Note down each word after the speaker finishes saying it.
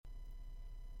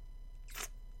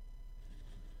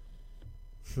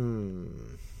Hmm.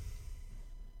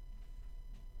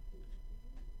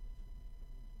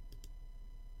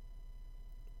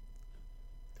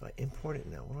 Do I import it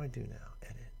now? What do I do now?